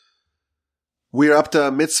We're up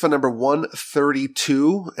to mitzvah number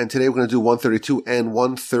 132, and today we're going to do 132 and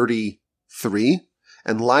 133.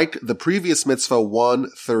 And like the previous mitzvah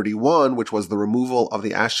 131, which was the removal of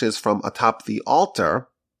the ashes from atop the altar,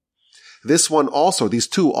 this one also, these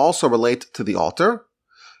two also relate to the altar.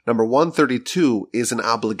 Number 132 is an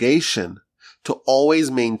obligation to always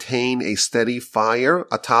maintain a steady fire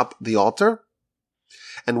atop the altar.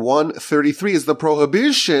 And 133 is the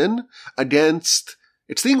prohibition against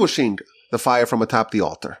extinguishing the fire from atop the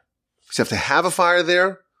altar. So you have to have a fire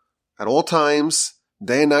there at all times,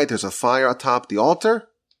 day and night. There's a fire atop the altar,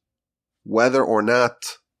 whether or not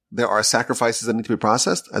there are sacrifices that need to be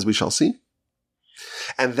processed, as we shall see.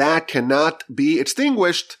 And that cannot be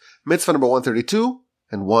extinguished. Mitzvah number 132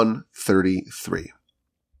 and 133.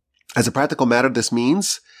 As a practical matter, this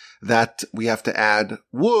means that we have to add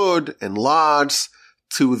wood and logs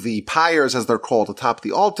to the pyres, as they're called, atop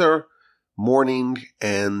the altar, morning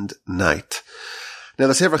and night. Now,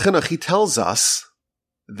 the Sefer Chinuch, he tells us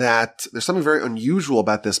that there's something very unusual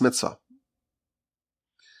about this mitzvah.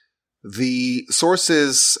 The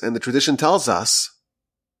sources and the tradition tells us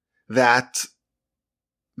that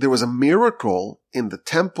there was a miracle in the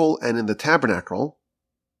temple and in the tabernacle,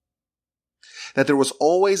 that there was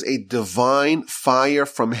always a divine fire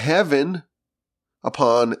from heaven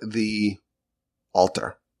upon the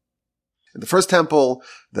altar. In the first temple,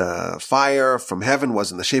 the fire from heaven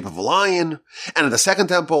was in the shape of a lion, and in the second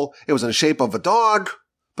temple, it was in the shape of a dog,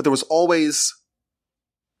 but there was always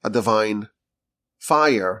a divine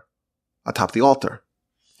fire atop the altar.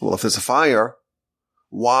 Well, if there's a fire,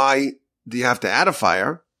 why do you have to add a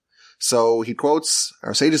fire? So he quotes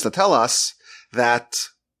our sages to tell us that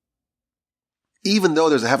even though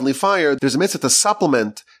there's a heavenly fire, there's a mitzvah to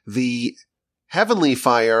supplement the heavenly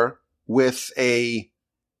fire with a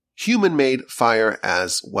human-made fire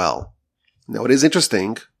as well. Now, it is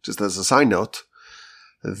interesting, just as a side note,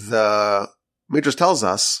 the Midrash tells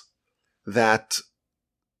us that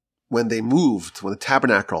when they moved, when the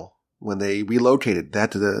tabernacle, when they relocated, they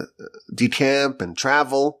had to decamp and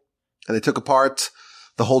travel, and they took apart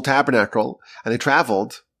the whole tabernacle, and they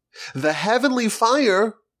traveled. The heavenly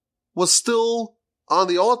fire was still on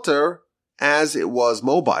the altar as it was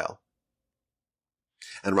mobile.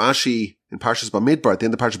 And Rashi in Parshas Bamidbar, at the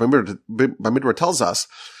end of Parshas Bamidbar tells us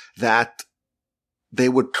that they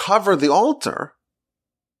would cover the altar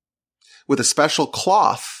with a special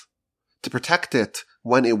cloth to protect it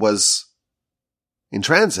when it was in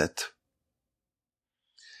transit.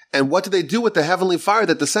 And what did they do with the heavenly fire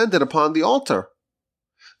that descended upon the altar?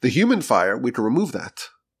 The human fire, we can remove that.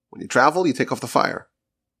 When you travel, you take off the fire.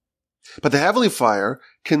 But the heavenly fire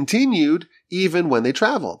continued even when they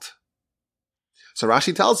traveled. So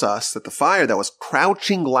Rashi tells us that the fire that was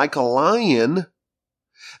crouching like a lion,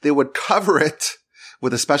 they would cover it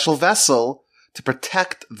with a special vessel to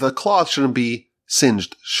protect the cloth shouldn't be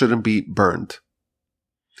singed, shouldn't be burned.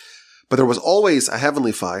 But there was always a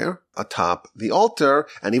heavenly fire atop the altar,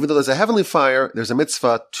 and even though there's a heavenly fire, there's a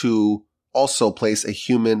mitzvah to also place a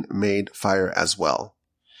human-made fire as well.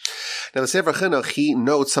 Now the Sefer Chinuch, he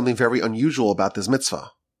notes something very unusual about this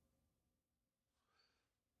mitzvah.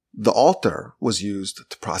 The altar was used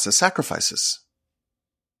to process sacrifices.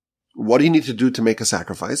 What do you need to do to make a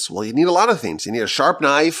sacrifice? Well, you need a lot of things. You need a sharp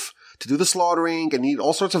knife to do the slaughtering, and you need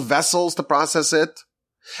all sorts of vessels to process it.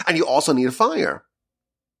 And you also need a fire.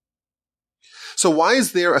 So why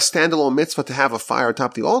is there a standalone mitzvah to have a fire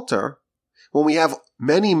atop the altar when we have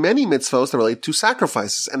many, many mitzvahs that relate to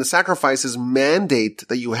sacrifices, and the sacrifices mandate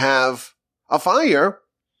that you have a fire?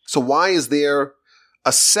 So why is there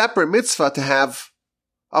a separate mitzvah to have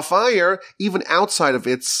a fire even outside of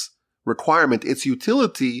its requirement, its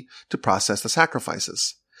utility to process the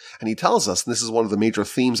sacrifices? And he tells us, and this is one of the major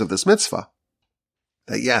themes of this mitzvah,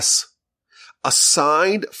 that yes,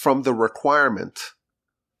 aside from the requirement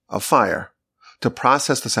of fire to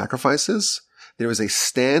process the sacrifices, there is a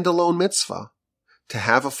standalone mitzvah to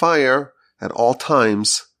have a fire at all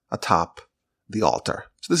times atop the altar.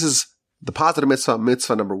 So this is the positive mitzvah,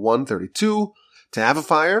 mitzvah number 132, to have a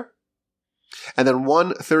fire. And then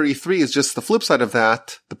 133 is just the flip side of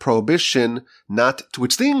that, the prohibition not to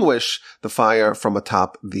extinguish the fire from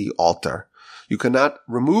atop the altar. You cannot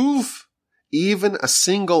remove even a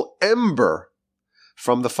single ember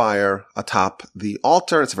from the fire atop the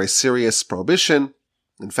altar. It's a very serious prohibition.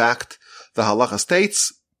 In fact, the halacha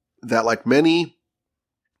states that, like many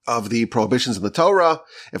of the prohibitions in the Torah,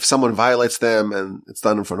 if someone violates them and it's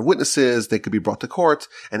done in front of witnesses, they could be brought to court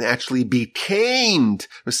and actually be caned,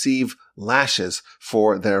 receive lashes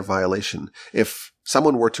for their violation. If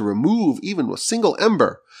someone were to remove even a single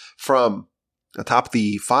ember from atop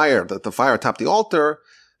the fire atop the altar,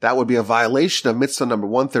 that would be a violation of mitzvah number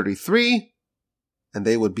 133, and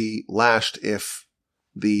they would be lashed if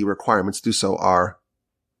the requirements to do so are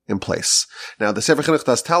in place. Now, the Sefer Chinuch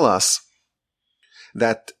does tell us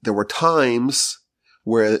that there were times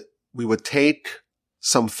where we would take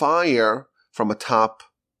some fire from atop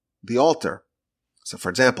the altar. So, for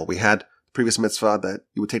example, we had the previous mitzvah that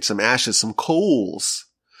you would take some ashes, some coals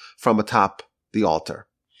from atop the altar.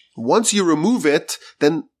 Once you remove it,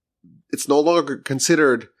 then it's no longer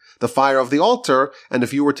considered the fire of the altar, and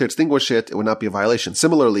if you were to extinguish it, it would not be a violation.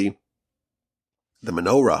 Similarly, the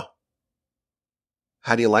menorah.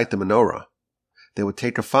 How do you light the menorah? They would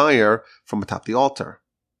take a fire from atop the altar.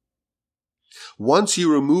 Once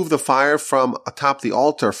you remove the fire from atop the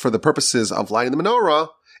altar for the purposes of lighting the menorah,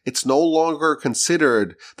 it's no longer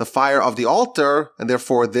considered the fire of the altar, and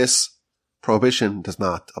therefore this prohibition does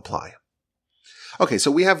not apply. Okay,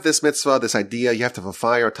 so we have this mitzvah, this idea, you have to have a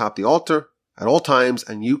fire atop the altar at all times,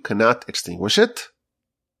 and you cannot extinguish it.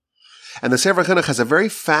 And the Sefer Chinuch has a very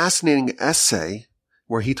fascinating essay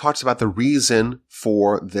where he talks about the reason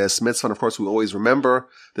for this mitzvah. And of course, we always remember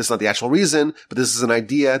this is not the actual reason, but this is an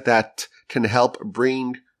idea that can help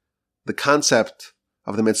bring the concept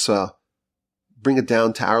of the mitzvah, bring it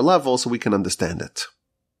down to our level so we can understand it.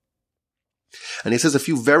 And he says a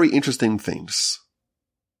few very interesting things.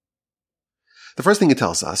 The first thing he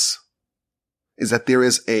tells us is that there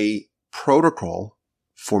is a protocol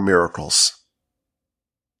for miracles.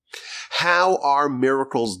 How are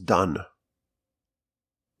miracles done?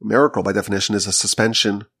 A miracle, by definition, is a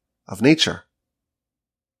suspension of nature.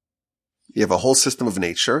 You have a whole system of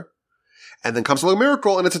nature, and then comes along a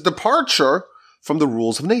miracle, and it's a departure from the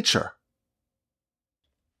rules of nature.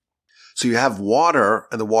 So you have water,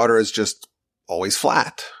 and the water is just always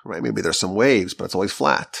flat, right? Maybe there's some waves, but it's always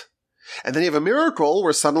flat. And then you have a miracle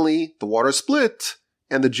where suddenly the water split,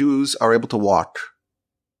 and the Jews are able to walk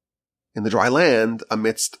in the dry land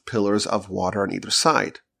amidst pillars of water on either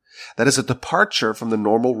side. That is a departure from the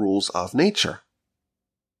normal rules of nature.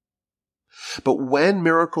 But when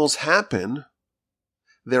miracles happen,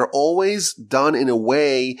 they're always done in a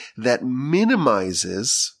way that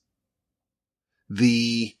minimizes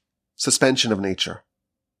the suspension of nature.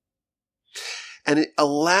 And it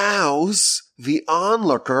allows the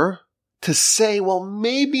onlooker to say, well,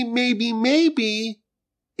 maybe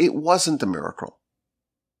it wasn't a miracle.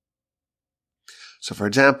 So, for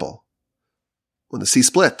example, when the sea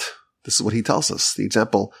split, this is what he tells us, the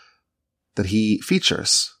example that he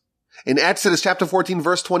features. In Exodus chapter 14,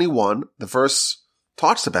 verse 21, the verse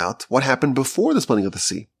talks about what happened before the splitting of the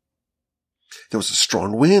sea. There was a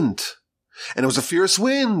strong wind, and it was a fierce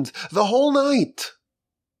wind the whole night.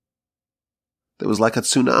 There was like a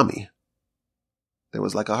tsunami. There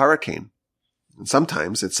was like a hurricane. And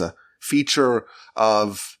sometimes it's a feature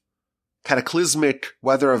of cataclysmic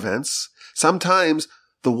weather events. Sometimes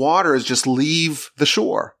the waters just leave the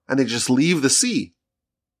shore and they just leave the sea.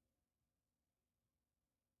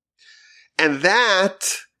 And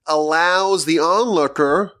that allows the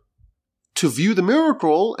onlooker to view the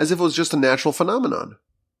miracle as if it was just a natural phenomenon.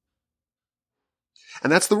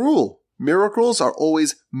 And that's the rule. Miracles are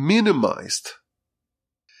always minimized.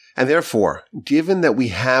 And therefore, given that we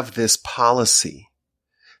have this policy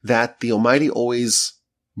that the Almighty always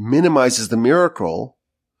minimizes the miracle,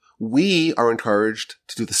 we are encouraged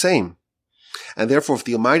to do the same. And therefore, if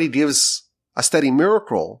the Almighty gives a steady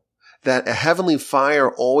miracle that a heavenly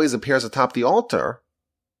fire always appears atop the altar,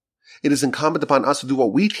 it is incumbent upon us to do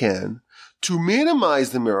what we can to minimize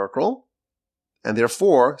the miracle. And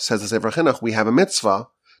therefore, says the Sefer Chinuch, we have a mitzvah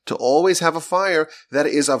to always have a fire that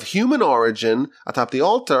is of human origin atop the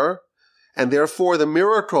altar, and therefore the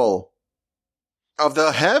miracle of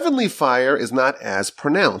the heavenly fire is not as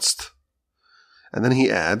pronounced. And then he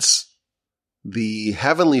adds, the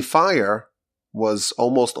heavenly fire was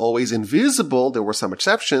almost always invisible. There were some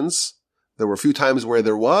exceptions. There were a few times where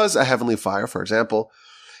there was a heavenly fire. For example,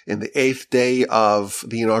 in the 8th day of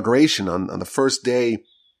the inauguration, on the first day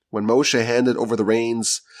when Moshe handed over the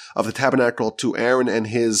reins of the tabernacle to Aaron and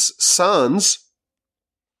his sons,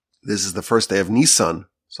 this is the first day of Nisan,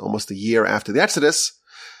 so almost a year after the Exodus,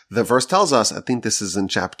 the verse tells us, I think this is in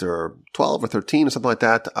chapter 12 or 13 or something like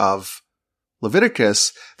that, of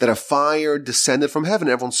Leviticus, that a fire descended from heaven.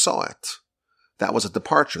 Everyone saw it. That was a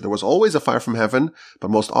departure. There was always a fire from heaven,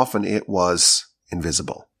 but most often it was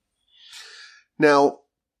invisible. Now,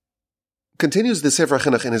 continues the Sefer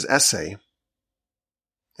Chinuch in his essay,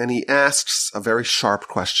 and he asks a very sharp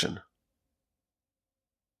question.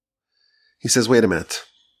 He says, wait a minute.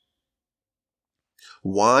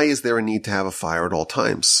 Why is there a need to have a fire at all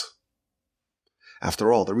times?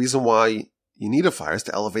 After all, the reason why you need a fire is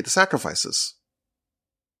to elevate the sacrifices.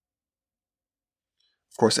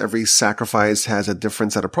 Of course, every sacrifice has a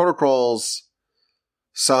different set of protocols.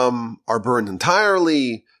 Some are burned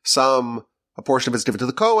entirely. A portion of it's given to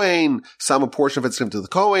the Kohen. A portion of it's given to the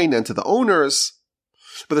Kohen and to the owners.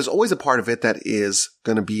 But there's always a part of it that is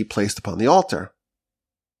going to be placed upon the altar.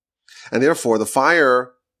 And therefore, the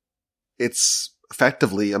fire, it's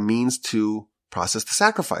effectively a means to process the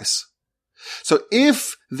sacrifice. So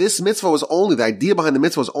if this mitzvah was only, the idea behind the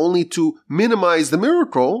mitzvah was only to minimize the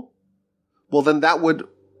miracle, well, then that would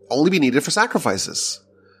only be needed for sacrifices.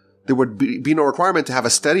 There would be no requirement to have a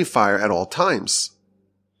steady fire at all times.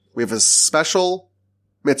 We have a special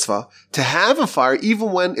mitzvah to have a fire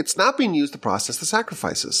even when it's not being used to process the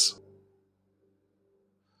sacrifices.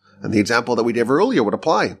 And the example that we gave earlier would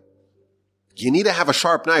apply. You need to have a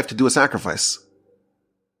sharp knife to do a sacrifice.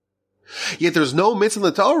 Yet there's no mitzvah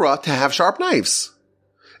in the Torah to have sharp knives.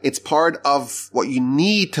 It's part of what you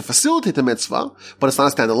need to facilitate the mitzvah, but it's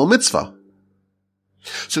not a standalone mitzvah.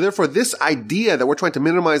 So therefore, this idea that we're trying to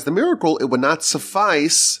minimize the miracle, it would not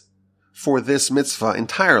suffice for this mitzvah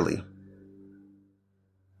entirely.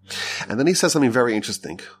 And then he says something very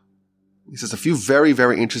interesting. He says a few very,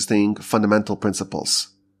 very interesting fundamental principles.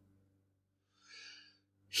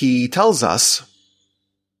 He tells us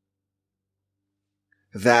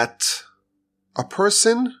that a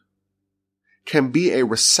person can be a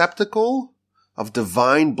receptacle of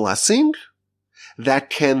divine blessing that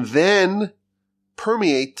can then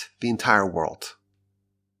permeate the entire world.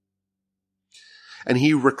 And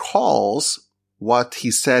he recalls what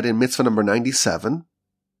he said in mitzvah number 97.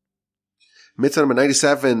 Mitzvah number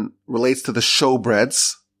 97 relates to the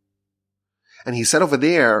showbreads. And he said over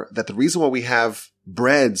there that the reason why we have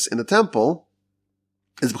breads in the temple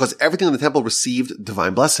is because everything in the temple received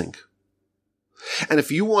divine blessing. And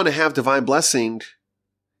if you want to have divine blessing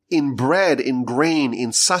in bread, in grain,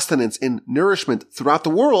 in sustenance, in nourishment throughout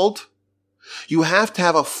the world, you have to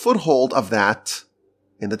have a foothold of that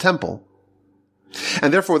in the temple.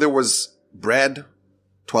 And therefore there was bread,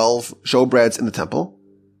 12 showbreads in the temple.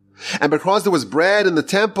 And because there was bread in the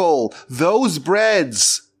temple, those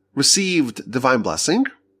breads received divine blessing.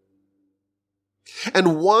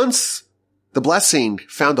 And once the blessing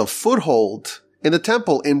found a foothold in the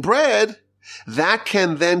temple in bread, that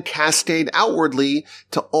can then cascade outwardly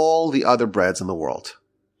to all the other breads in the world.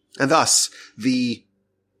 And thus, the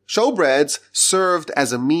showbreads served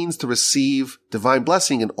as a means to receive divine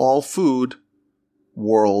blessing in all food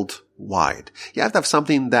worldwide. You have to have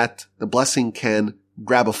something that the blessing can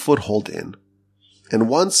grab a foothold in. And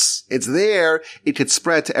once it's there, it could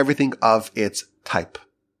spread to everything of its type.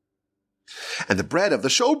 And the bread of the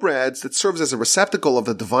showbreads, that serves as a receptacle of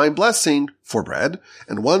the divine blessing for bread.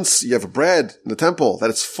 And once you have a bread in the temple that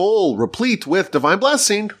is full, replete with divine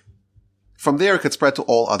blessing, from there it could spread to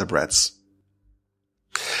all other breads.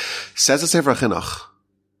 Says the Sefer Chinuch,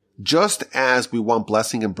 just as we want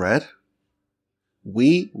blessing in bread,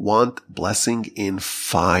 we want blessing in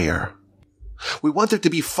fire. We want there to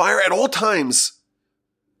be fire at all times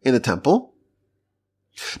in the temple,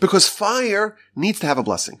 because fire needs to have a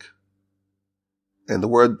blessing. And the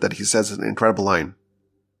word that he says is an incredible line.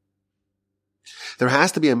 There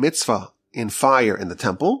has to be a mitzvah in fire in the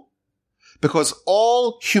temple, because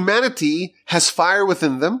all humanity has fire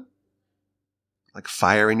within them, like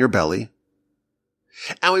fire in your belly.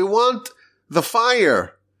 And we want the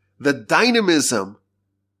fire, the dynamism,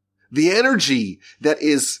 the energy that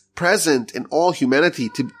is present in all humanity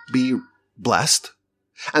to be blessed.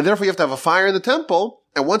 And therefore you have to have a fire in the temple.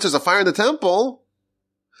 And once there's a fire in the temple,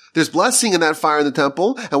 there's blessing in that fire in the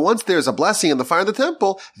temple. And once there's a blessing in the fire in the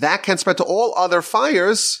temple, that can spread to all other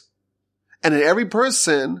fires. And in every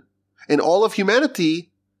person, in all of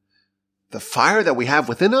humanity, the fire that we have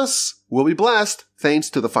within us will be blessed thanks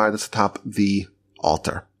to the fire that's atop the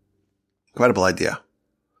altar. Incredible idea.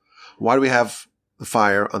 Why do we have the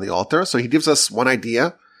fire on the altar? So he gives us one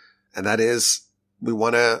idea, and that is we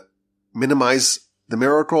want to minimize the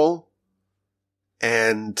miracle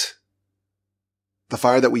and the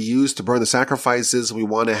fire that we use to burn the sacrifices. We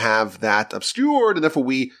want to have that obscured, and therefore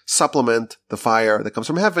we supplement the fire that comes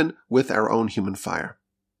from heaven with our own human fire.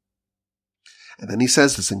 And then he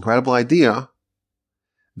says this incredible idea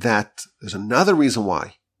that there's another reason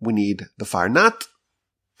why we need the fire, not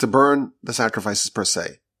to burn the sacrifices per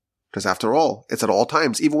se, because after all, it's at all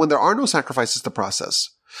times, even when there are no sacrifices to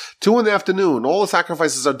process. 2 PM, all the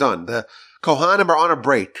sacrifices are done. The Kohanim are on a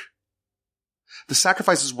break. The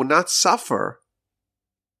sacrifices will not suffer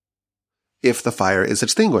if the fire is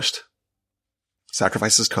extinguished.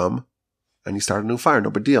 Sacrifices come and you start a new fire, no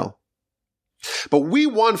big deal. But we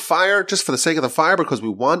want fire just for the sake of the fire because we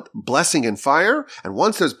want blessing in fire. And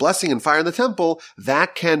once there's blessing and fire in the temple,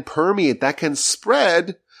 that can permeate, that can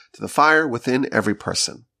spread to the fire within every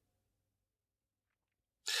person.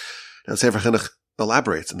 Now, Sefer Chinuch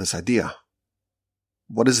elaborates on this idea.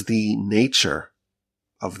 What is the nature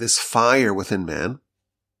of this fire within man?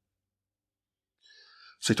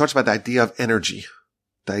 So he talks about the idea of energy,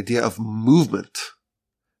 the idea of movement,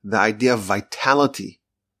 the idea of vitality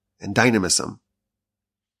and dynamism.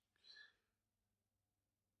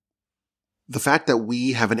 The fact that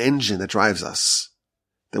we have an engine that drives us,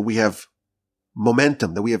 that we have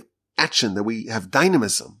momentum, that we have action, that we have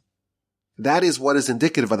dynamism, that is what is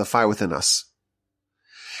indicative of the fire within us.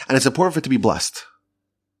 And it's important for it to be blessed.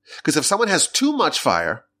 Because if someone has too much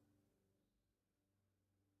fire,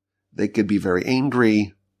 they could be very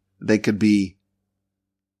angry, they could be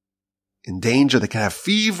in danger, they could have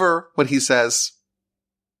fever, what he says.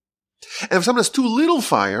 And if someone has too little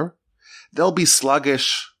fire, they'll be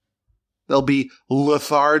sluggish, they'll be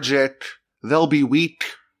lethargic, they'll be weak.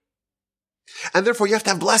 And therefore you have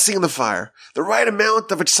to have blessing in the fire. The right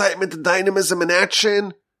amount of excitement and dynamism and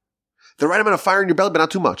action. The right amount of fire in your belly, but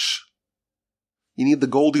not too much. You need the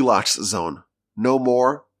Goldilocks zone. No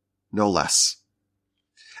more, no less.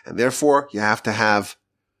 And therefore you have to have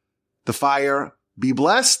the fire be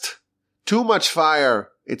blessed. Too much fire,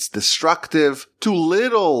 it's destructive. Too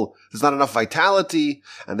little, there's not enough vitality.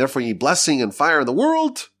 And therefore you need blessing and fire in the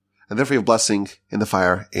world. And therefore you have blessing in the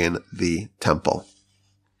fire in the temple.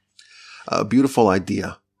 A beautiful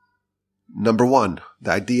idea. Number one,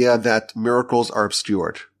 the idea that miracles are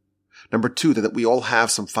obscured. Number two, that we all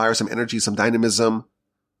have some fire, some energy, some dynamism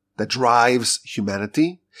that drives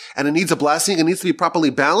humanity. And it needs a blessing. It needs to be properly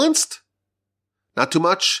balanced. Not too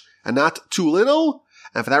much and not too little.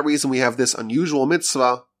 And for that reason, we have this unusual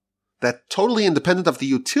mitzvah that totally independent of the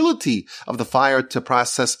utility of the fire to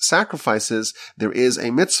process sacrifices, there is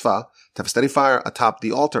a mitzvah to have a steady fire atop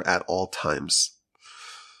the altar at all times.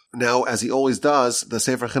 Now, as he always does, the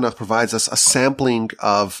Sefer Chinuch provides us a sampling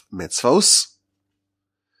of mitzvos.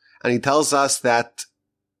 And he tells us that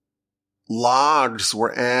logs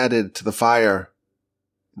were added to the fire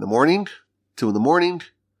in the morning, 2 in the morning,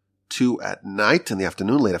 2 at night, in the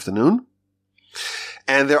afternoon, late afternoon.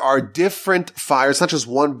 And there are different fires, not just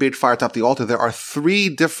one big fire atop the altar. There are 3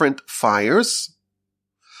 different fires.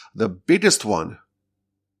 The biggest one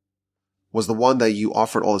was the one that you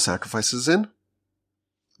offered all the sacrifices in.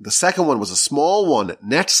 The second one was a small one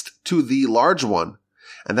next to the large one.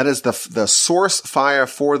 And that is the source fire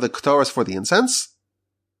for the ketores, for the incense.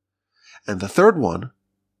 And the third one,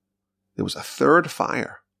 there was a third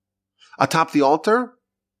fire atop the altar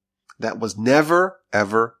that was never,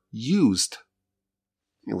 ever used.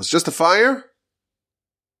 It was just a fire.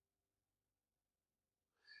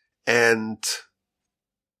 And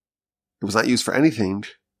it was not used for anything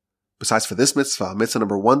besides for this mitzvah, mitzvah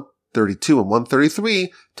number 132 and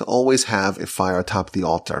 133, to always have a fire atop the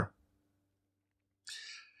altar.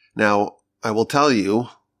 Now, I will tell you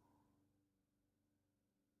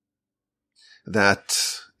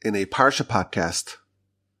that in a Parsha podcast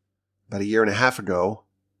about 1.5 years ago,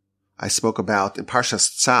 I spoke about in Parshas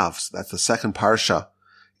Tzav, that's the second Parsha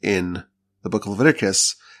in the book of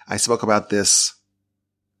Leviticus, I spoke about this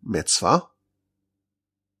mitzvah.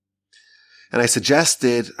 And I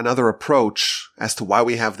suggested another approach as to why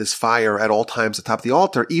we have this fire at all times atop the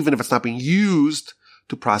altar, even if it's not being used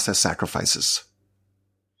to process sacrifices.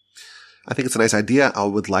 I think it's a nice idea. I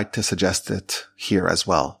would like to suggest it here as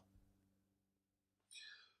well.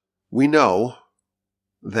 We know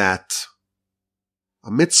that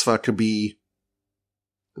a mitzvah could be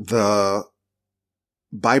the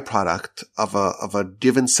byproduct of a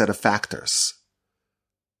given set of factors.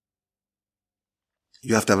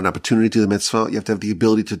 You have to have an opportunity to do the mitzvah. You have to have the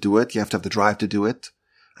ability to do it. You have to have the drive to do it.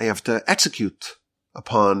 And you have to execute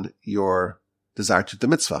upon your desire to do the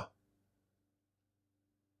mitzvah.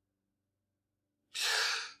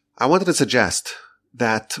 I wanted to suggest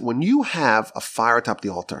that when you have a fire atop the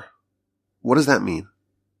altar, what does that mean?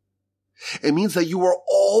 It means that you are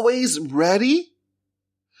always ready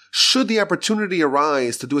should the opportunity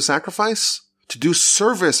arise to do a sacrifice, to do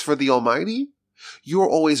service for the Almighty. You are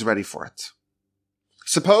always ready for it.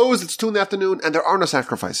 Suppose it's 2 p.m. and there are no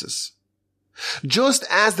sacrifices. Just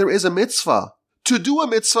as there is a mitzvah to do a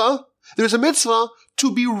mitzvah, there's a mitzvah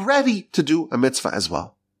to be ready to do a mitzvah as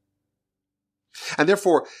well. And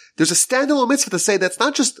therefore, there's a standalone mitzvah to say that's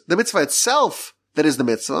not just the mitzvah itself that is the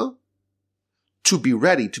mitzvah. To be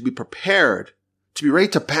ready, to be prepared, to be ready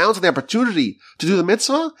to pounce on the opportunity to do the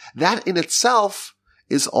mitzvah, that in itself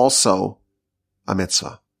is also a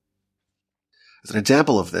mitzvah. As an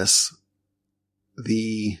example of this,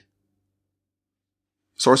 The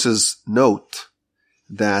sources note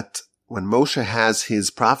that when Moshe has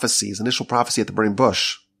his prophecy, his initial prophecy at the burning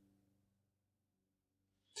bush,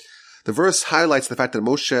 the verse highlights the fact that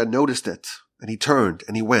Moshe noticed it, and he turned,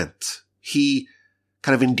 and he went. He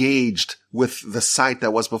kind of engaged with the sight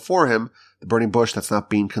that was before him, the burning bush that's not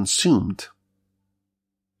being consumed.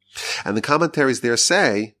 And the commentaries there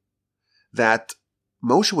say that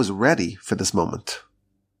Moshe was ready for this moment.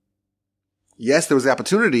 Yes, there was the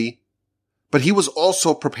opportunity, but he was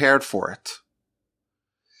also prepared for it.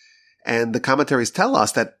 And the commentaries tell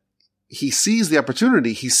us that he sees the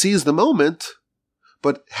opportunity, he sees the moment,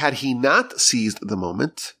 but had he not seized the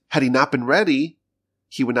moment, had he not been ready,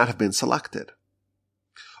 he would not have been selected.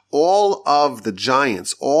 All of the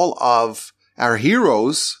giants, all of our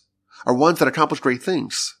heroes are ones that accomplish great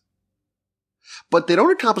things. But they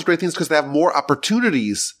don't accomplish great things because they have more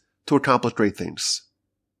opportunities to accomplish great things.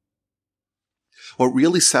 What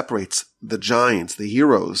really separates the giants, the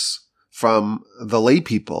heroes, from the lay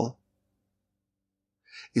people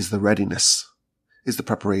is the readiness, is the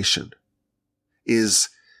preparation, is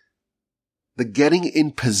the getting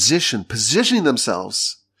in position, positioning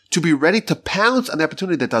themselves to be ready to pounce on the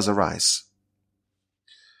opportunity that does arise.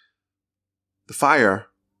 The fire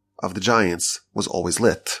of the giants was always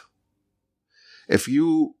lit. If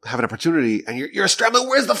you have an opportunity and you're scrambling,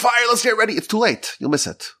 where's the fire? Let's get ready. It's too late. You'll miss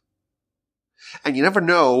it. And you never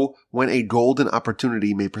know when a golden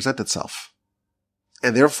opportunity may present itself.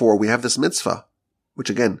 And therefore, we have this mitzvah, which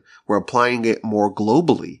again, we're applying it more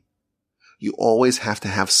globally. You always have to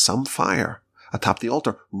have some fire atop the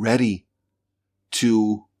altar ready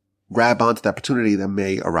to grab onto the opportunity that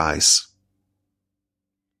may arise.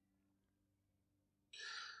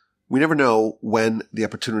 We never know when the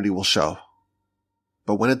opportunity will show.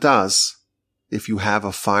 But when it does, if you have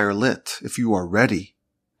a fire lit, if you are ready,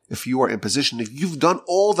 if you are in position, if you've done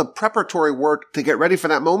all the preparatory work to get ready for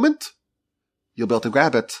that moment, you'll be able to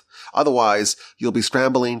grab it. Otherwise, you'll be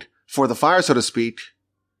scrambling for the fire, so to speak,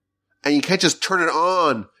 and you can't just turn it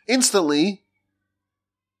on instantly,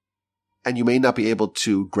 and you may not be able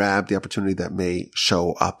to grab the opportunity that may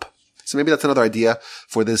show up. So maybe that's another idea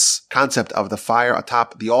for this concept of the fire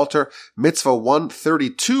atop the altar. Mitzvah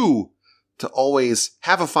 132, to always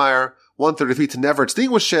have a fire. 133, to never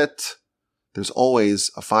extinguish it. There's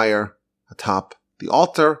always a fire atop the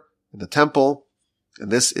altar in the temple.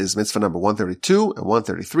 And this is mitzvah number 132 and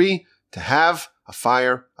 133, to have a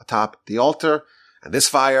fire atop the altar. And this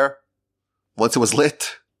fire, once it was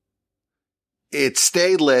lit, it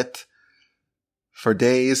stayed lit for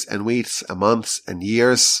days and weeks and months and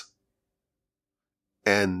years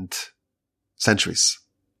and centuries.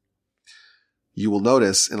 You will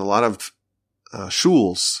notice in a lot of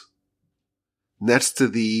shuls, next to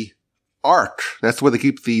the ark, that's where they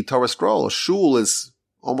keep the Torah scroll. A shul is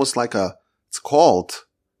almost like it's called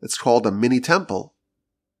a mini temple.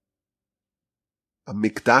 A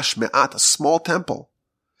mikdash me'at, a small temple.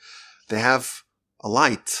 They have a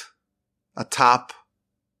light atop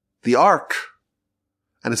the ark.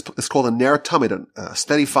 And it's called a ner tamid, a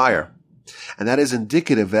steady fire. And that is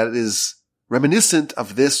indicative, that is reminiscent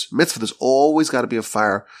of this mitzvah. There's always got to be a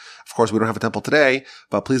fire. Of course, we don't have a temple today,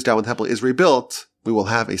 but please God, when the temple is rebuilt, we will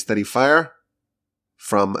have a steady fire.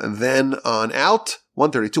 From then on out,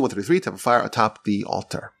 132, 133, to have a fire atop the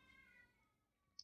altar.